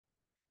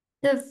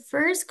The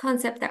first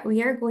concept that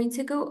we are going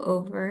to go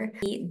over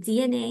is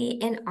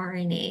DNA and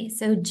RNA,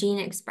 so gene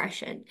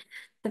expression.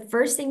 The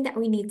first thing that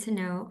we need to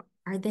know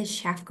are the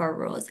Shafgar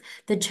rules.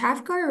 The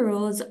Shafgar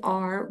rules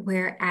are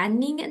where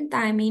adenine and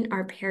thymine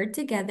are paired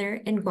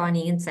together and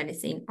guanine and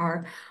cytosine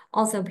are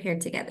also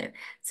paired together.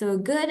 So a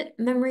good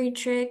memory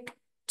trick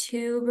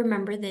to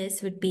remember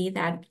this would be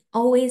that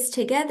always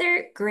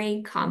together,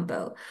 great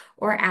combo,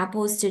 or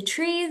apples to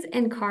trees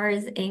and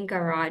cars in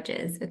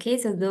garages. Okay,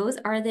 so those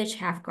are the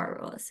Shafgar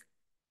rules.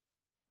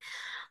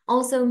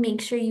 Also,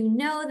 make sure you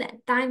know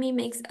that thymine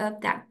makes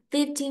up that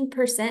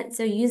 15%.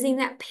 So using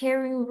that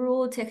pairing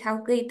rule to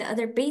calculate the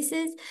other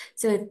bases.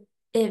 So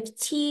if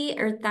T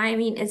or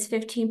thymine is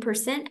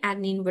 15%,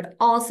 adenine would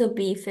also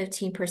be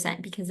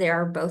 15% because they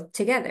are both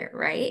together,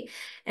 right?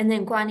 And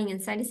then guanine and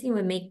cytosine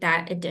would make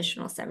that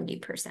additional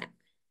 70%.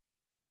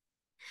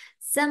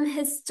 Some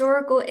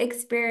historical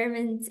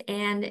experiments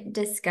and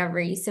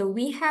discoveries. So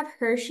we have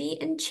Hershey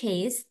and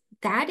Chase,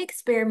 that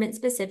experiment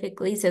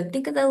specifically. So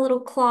think of the little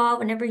claw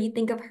whenever you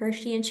think of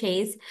Hershey and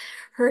Chase.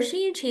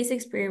 Hershey and Chase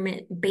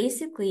experiment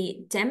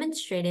basically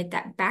demonstrated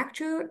that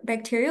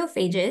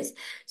bacteriophages,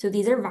 so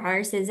these are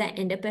viruses that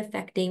end up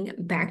affecting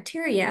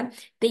bacteria,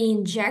 they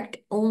inject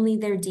only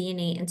their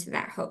DNA into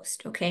that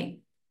host, okay?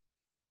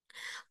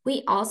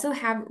 We also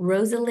have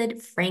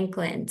Rosalind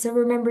Franklin. So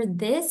remember,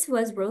 this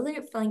was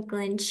Rosalind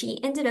Franklin.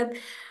 She ended up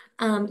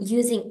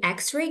using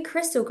X-ray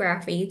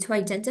crystallography to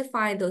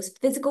identify those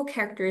physical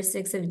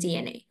characteristics of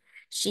DNA.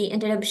 She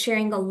ended up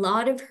sharing a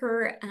lot of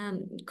her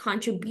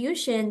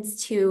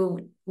contributions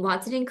to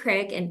Watson and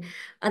Crick and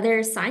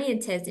other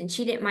scientists, and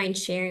she didn't mind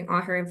sharing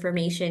all her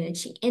information. And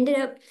she ended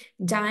up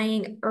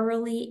dying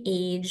early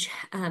age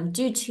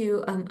due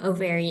to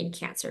ovarian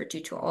cancer, due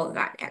to all of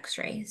that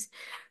X-rays.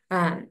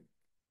 Um,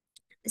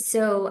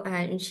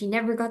 and she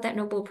never got that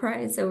Nobel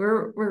Prize. So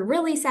we're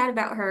really sad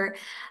about her.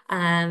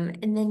 And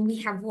then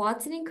we have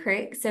Watson and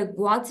Crick. So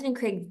Watson and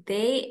Crick,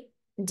 they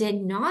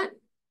did not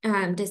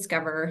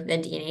discover the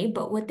DNA,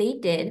 but what they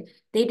did,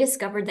 they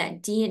discovered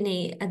that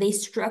DNA, they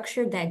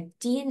structured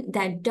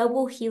that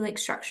double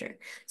helix structure.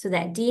 So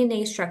that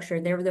DNA structure,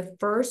 they were the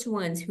first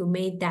ones who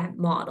made that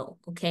model,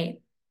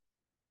 okay?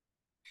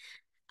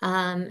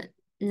 Um,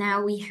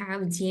 Now we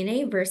have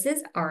DNA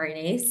versus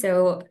RNA.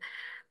 So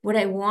what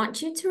I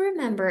want you to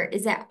remember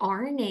is that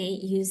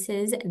RNA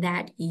uses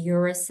that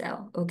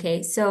uracil,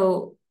 okay?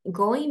 So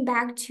going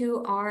back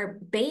to our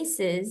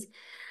bases,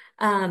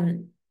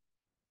 um,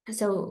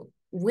 so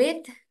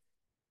with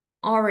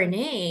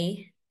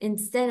RNA,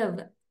 instead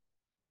of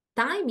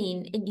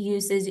thymine, it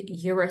uses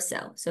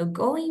uracil. So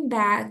going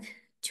back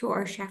to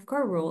our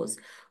Shafgar rules,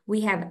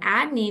 we have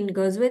adenine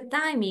goes with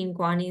thymine,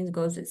 guanine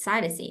goes with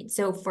cytosine.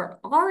 So for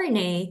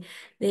RNA,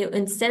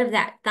 instead of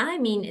that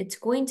thymine, it's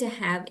going to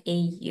have a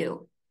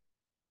U.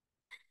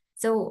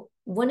 So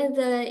one of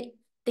the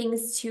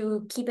things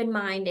to keep in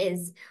mind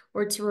is,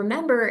 or to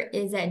remember,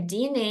 is that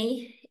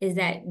DNA is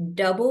that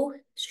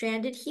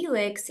double-stranded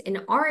helix and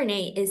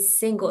RNA is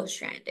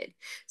single-stranded.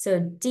 So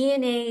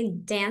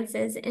DNA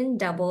dances in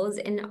doubles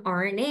and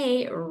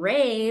RNA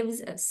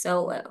raves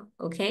solo,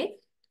 okay?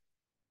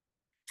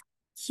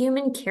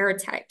 Human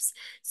karyotypes.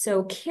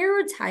 So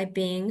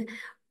karyotyping,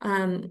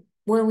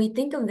 when we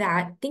think of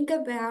that, think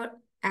about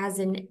as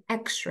an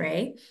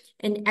X-ray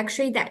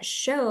that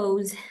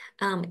shows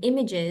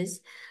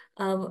images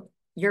of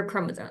your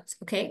chromosomes,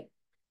 okay?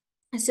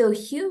 So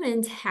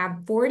humans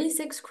have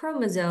 46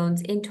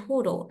 chromosomes in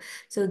total.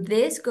 So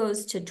this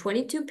goes to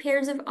 22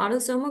 pairs of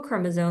autosomal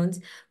chromosomes,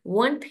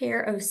 1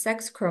 pair of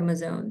sex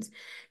chromosomes.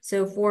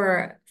 So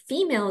for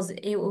females,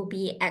 it will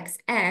be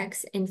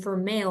XX, and for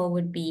male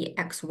would be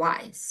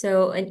XY.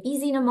 So an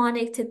easy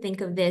mnemonic to think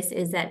of this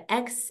is that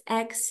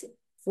XX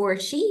for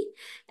she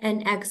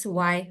and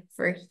XY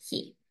for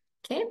he,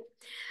 okay?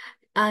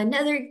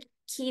 Another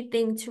key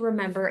thing to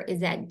remember is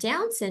that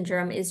Down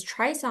syndrome is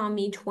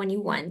trisomy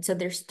 21. So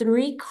there's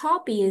 3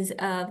 copies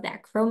of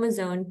that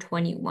chromosome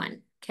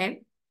 21,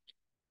 okay?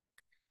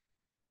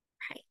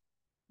 Right.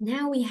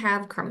 Now we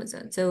have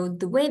chromosomes. So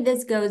the way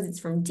this goes is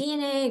from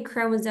DNA,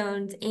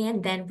 chromosomes,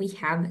 and then we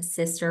have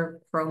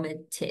sister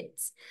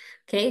chromatids.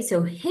 Okay,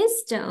 so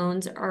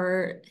histones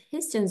are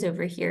histones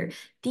over here.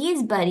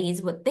 These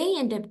buddies, what they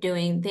end up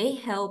doing, they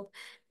help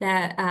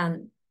that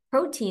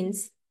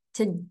proteins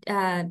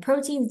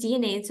proteins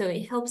DNA, so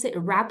it helps it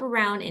wrap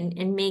around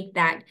and make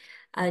that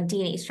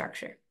DNA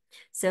structure.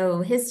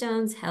 So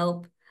histones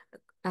help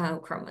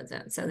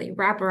chromosomes. So they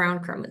wrap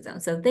around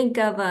chromosomes. So think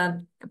of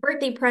a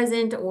birthday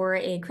present or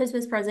a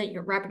Christmas present,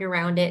 you're wrapping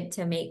around it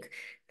to make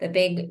the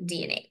big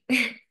DNA.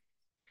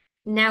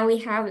 Now we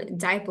have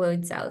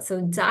diploid cells.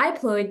 So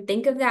diploid,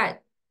 think of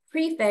that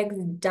prefix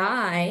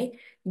di.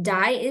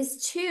 Di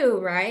is 2,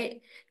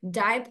 right?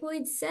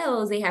 Diploid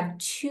cells, they have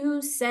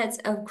 2 sets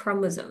of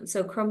chromosomes.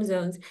 So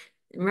chromosomes,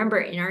 remember,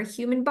 in our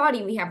human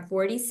body, we have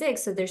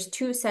 46, so there's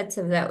 2 sets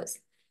of those.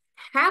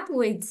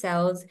 Haploid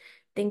cells,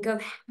 think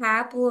of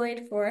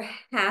haploid for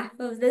half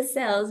of the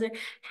cells or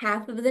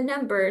half of the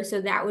number,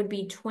 so that would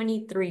be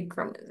 23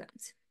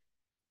 chromosomes.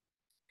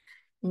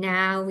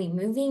 Now we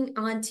moving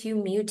on to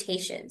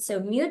mutations. So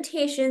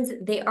mutations,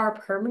 they are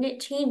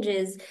permanent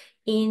changes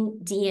in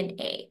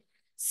DNA.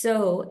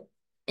 So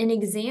an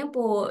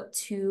example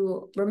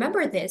to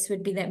remember this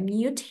would be that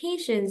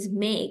mutations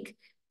make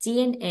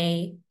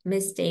DNA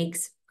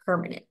mistakes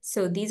permanent.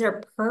 So these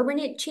are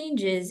permanent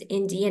changes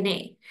in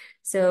DNA.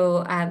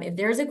 So if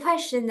there's a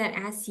question that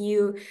asks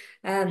you,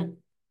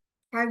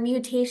 are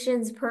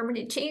mutations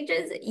permanent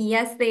changes?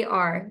 Yes, they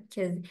are,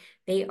 because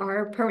they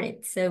are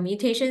permanent. So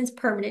mutations,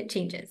 permanent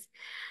changes.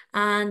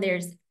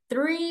 There's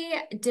three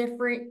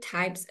different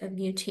types of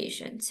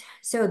mutations.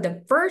 So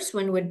the first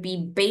one would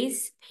be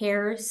base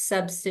pair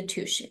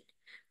substitution.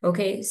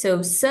 Okay,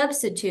 so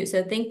substitute.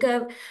 So think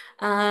of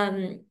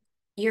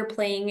you're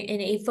playing in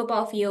a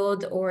football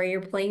field or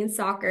you're playing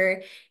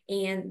soccer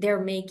and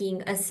they're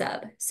making a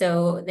sub.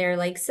 So they're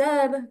like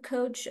sub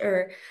coach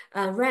or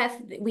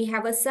ref, we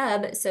have a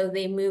sub. So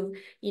they move,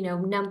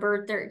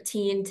 number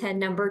 13 to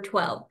number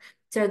 12.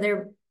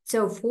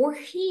 So for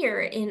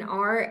here in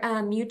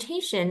our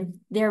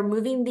mutation, they're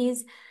moving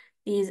these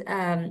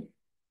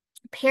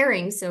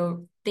pairing.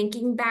 So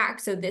thinking back,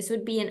 so this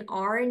would be an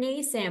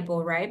RNA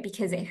sample, right?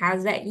 Because it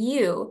has that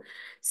U.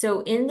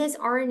 So in this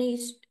RNA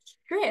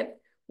strip,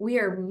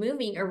 we're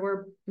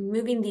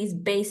moving these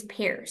base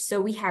pairs. So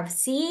we have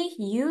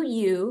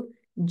CUU,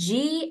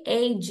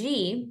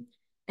 GAG,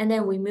 and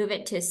then we move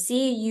it to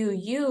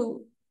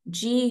CUU,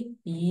 GUG.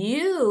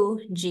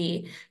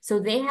 So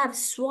they have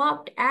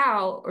swapped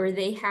out or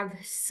they have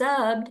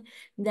subbed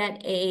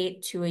that A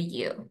to a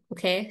U.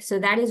 Okay, so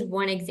that is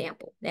one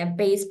example, that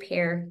base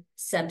pair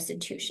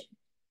substitution.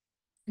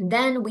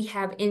 Then we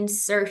have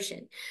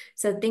insertion.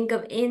 So think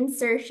of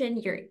insertion,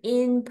 you're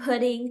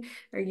inputting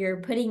or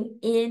you're putting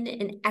in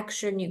an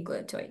extra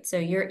nucleotide. So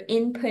you're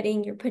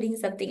putting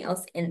something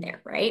else in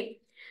there, right?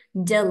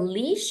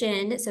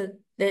 Deletion, so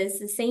this is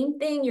the same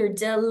thing, you're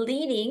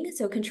deleting,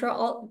 so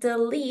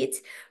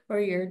Control-Alt-Delete, or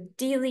you're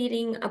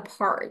deleting a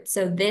part.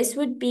 So this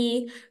would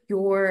be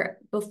your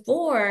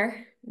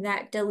before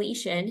that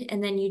deletion,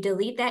 and then you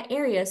delete that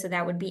area, so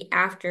that would be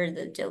after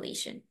the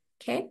deletion,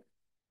 okay?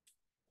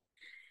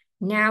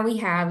 Now we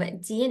have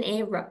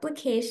DNA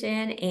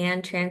replication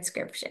and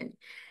transcription.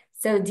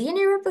 So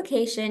DNA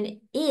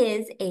replication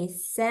is a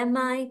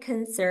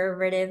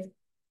semi-conservative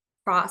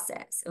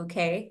process,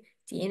 okay?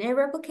 DNA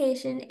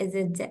replication is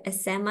a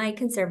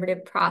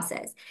semi-conservative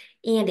process,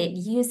 and it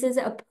uses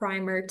a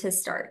primer to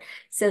start.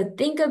 So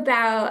think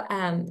about,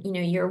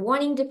 you're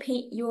wanting to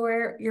paint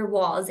your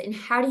walls, and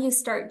how do you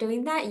start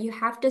doing that? You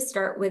have to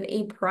start with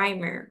a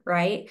primer,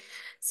 right?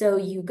 So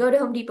you go to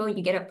Home Depot,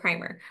 you get a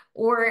primer.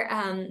 Or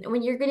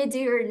when you're gonna do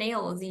your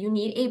nails, you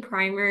need a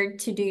primer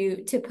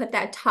to put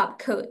that top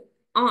coat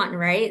on,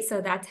 right? So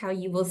that's how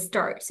you will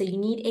start. So you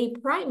need a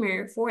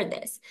primer for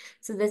this.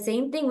 So the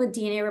same thing with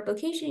DNA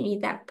replication, you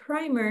need that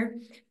primer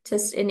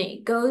and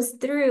it goes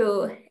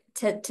through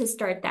to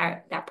start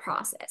that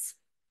process.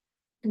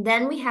 And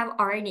then we have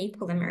RNA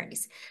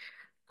polymerase.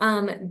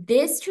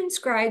 This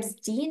transcribes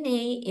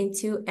DNA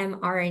into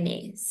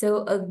mRNA.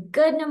 So a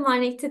good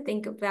mnemonic to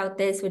think about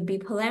this would be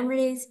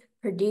polymerase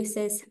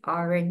produces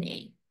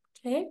RNA,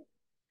 okay?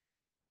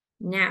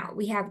 Now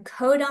we have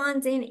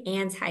codons and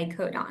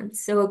anticodons.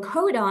 So a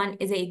codon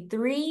is a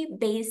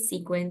 3-base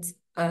sequence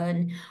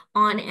on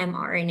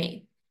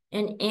mRNA.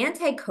 An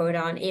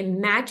anticodon, it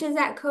matches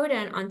that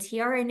codon on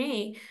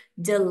tRNA,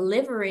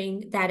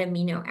 delivering that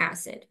amino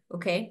acid,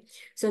 okay?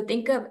 So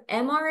think of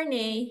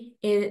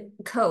mRNA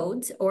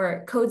codes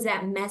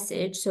that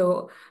message.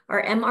 So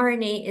our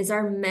mRNA is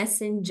our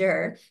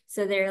messenger.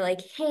 So they're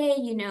like,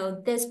 hey,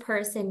 this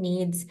person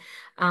needs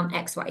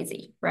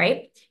XYZ,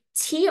 right?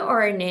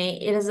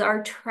 tRNA, it is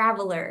our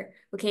traveler.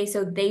 Okay,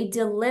 so they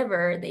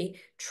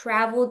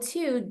travel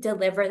to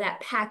deliver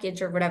that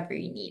package or whatever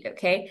you need.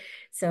 Okay,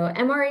 so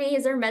mRNA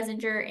is our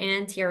messenger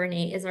and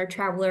tRNA is our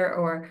traveler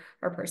or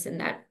our person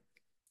that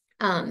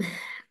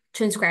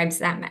transcribes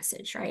that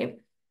message, right?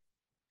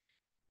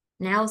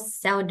 Now,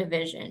 cell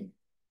division.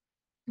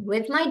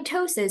 With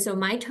mitosis, so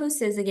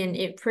mitosis, again,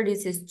 it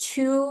produces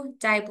 2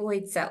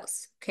 diploid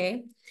cells,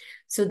 okay?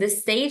 So the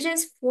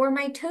stages for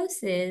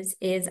mitosis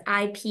is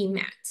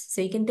IPMAT.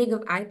 So you can think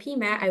of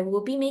IPMAT. I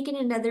will be making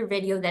another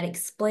video that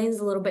explains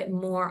a little bit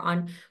more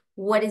on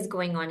what is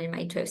going on in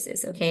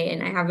mitosis, okay?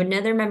 And I have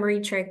another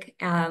memory trick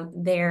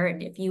there.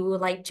 And if you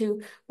would like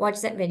to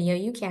watch that video,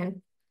 you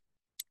can.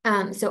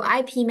 So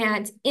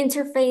IPMAT,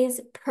 interphase,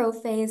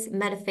 prophase,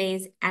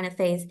 metaphase,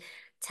 anaphase,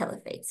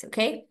 telophase,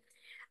 okay?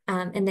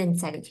 And then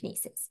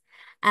cytokinesis.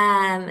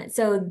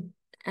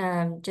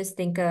 Just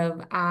think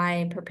of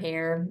I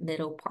prepare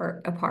middle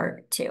part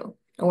apart too,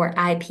 or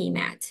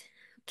IPMAT,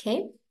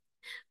 okay?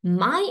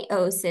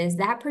 Meiosis,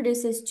 that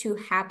produces 2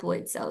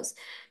 haploid cells.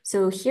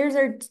 So here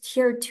are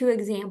 2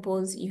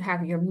 examples. You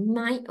have your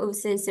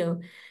meiosis, so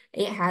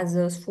it has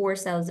those 4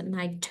 cells,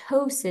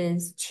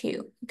 mitosis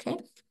 2, okay?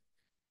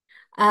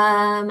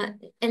 And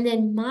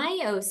then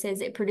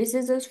meiosis, it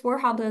produces those 4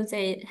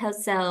 haploid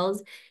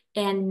cells,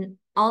 and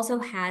also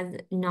has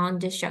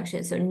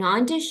non-disjunction. So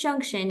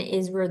non-disjunction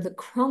is where the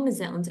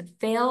chromosomes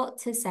fail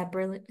to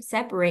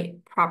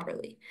separate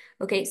properly.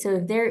 Okay,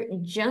 so if they're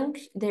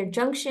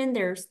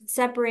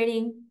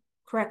separating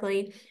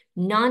correctly,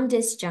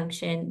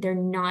 non-disjunction, they're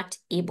not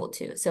able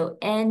to. So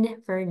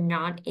N for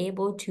not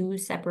able to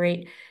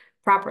separate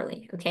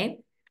properly, okay?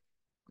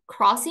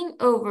 Crossing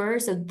over,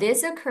 so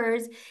this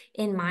occurs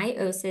in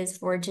meiosis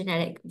for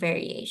genetic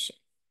variation,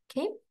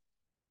 okay?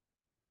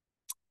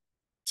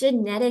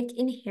 Genetic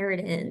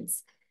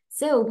inheritance.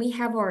 So we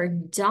have our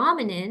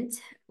dominant,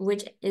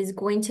 which is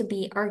going to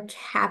be our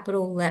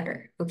capital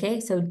letter. Okay,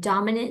 so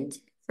dominant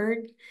for,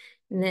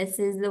 and this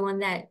is the one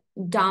that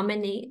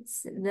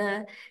dominates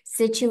the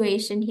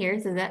situation here.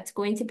 So that's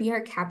going to be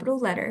our capital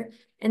letter.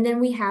 And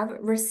then we have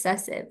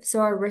recessive.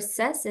 So our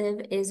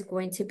recessive is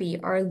going to be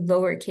our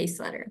lowercase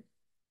letter.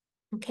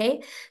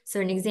 Okay, so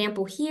an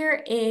example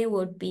here, A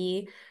would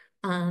be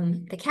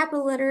the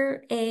capital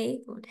letter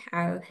A would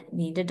have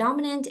the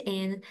dominant,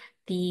 and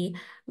the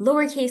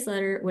lowercase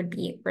letter would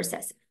be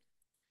recessive.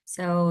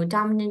 So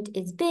dominant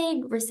is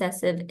big,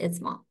 recessive is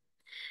small.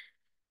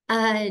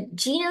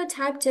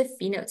 Genotype to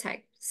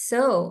phenotype.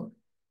 So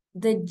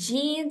the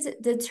genes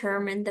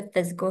determine the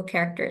physical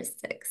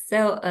characteristics.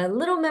 So a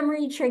little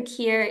memory trick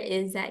here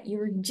is that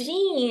your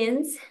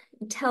genes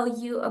tell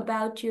you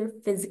about your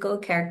physical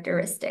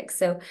characteristics.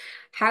 So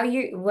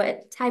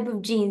what type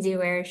of jeans you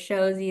wear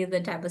shows you the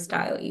type of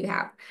style you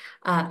have.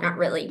 Not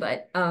really,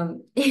 but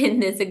in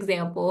this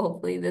example,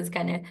 hopefully this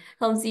kind of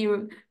helps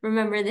you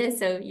remember this.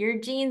 So your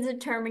genes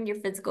determine your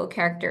physical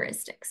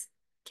characteristics.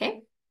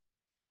 Okay.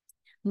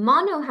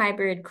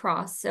 Monohybrid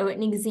cross. So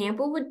an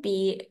example would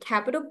be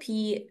capital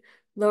P,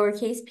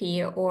 lowercase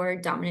p, or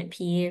dominant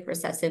P,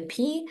 recessive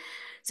P.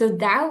 So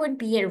that would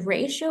be a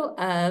ratio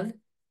of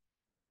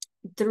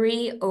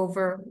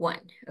 3/1.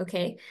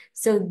 Okay,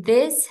 so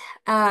this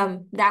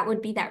that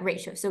would be that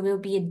ratio. So it will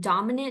be a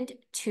dominant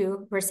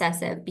to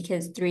recessive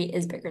because 3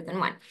 is bigger than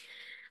 1.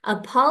 A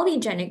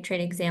polygenic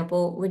trait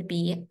example would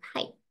be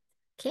height.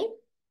 Okay,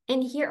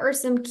 and here are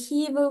some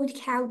key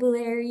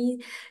vocabulary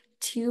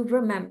to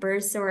remember.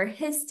 So our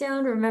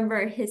histone, remember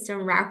our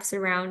histone wraps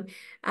around,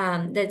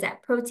 there's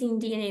that protein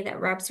DNA that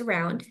wraps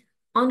around.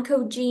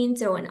 Oncogene,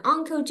 so an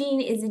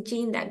oncogene is a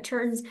gene that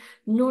turns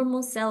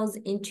normal cells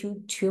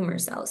into tumor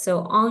cells.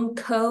 So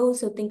onco,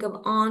 so think of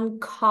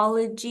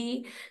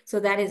oncology. So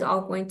that is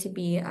all going to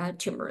be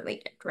tumor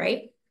related,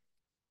 right?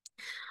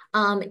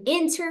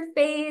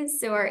 Interphase,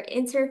 so our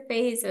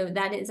interphase, so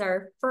that is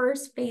our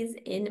first phase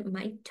in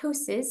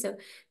mitosis. So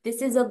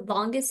this is the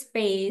longest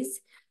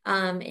phase,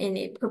 and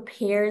it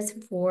prepares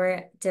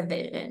for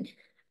division.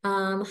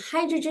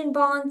 Hydrogen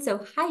bonds, so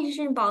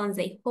hydrogen bonds,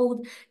 they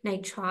hold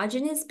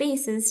nitrogenous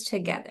bases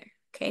together.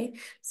 Okay,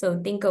 so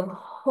think of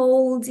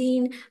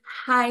holding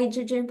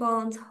hydrogen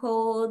bonds,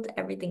 hold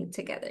everything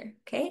together.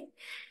 Okay.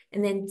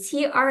 And then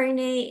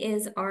tRNA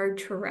is our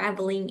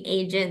traveling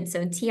agent.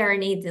 So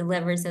tRNA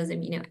delivers those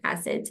amino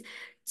acids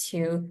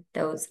to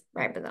those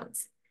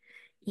ribosomes.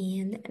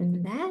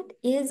 And that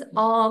is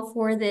all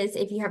for this.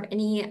 If you have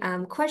any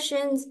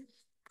questions,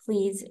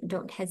 please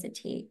don't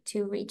hesitate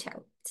to reach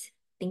out.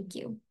 Thank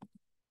you.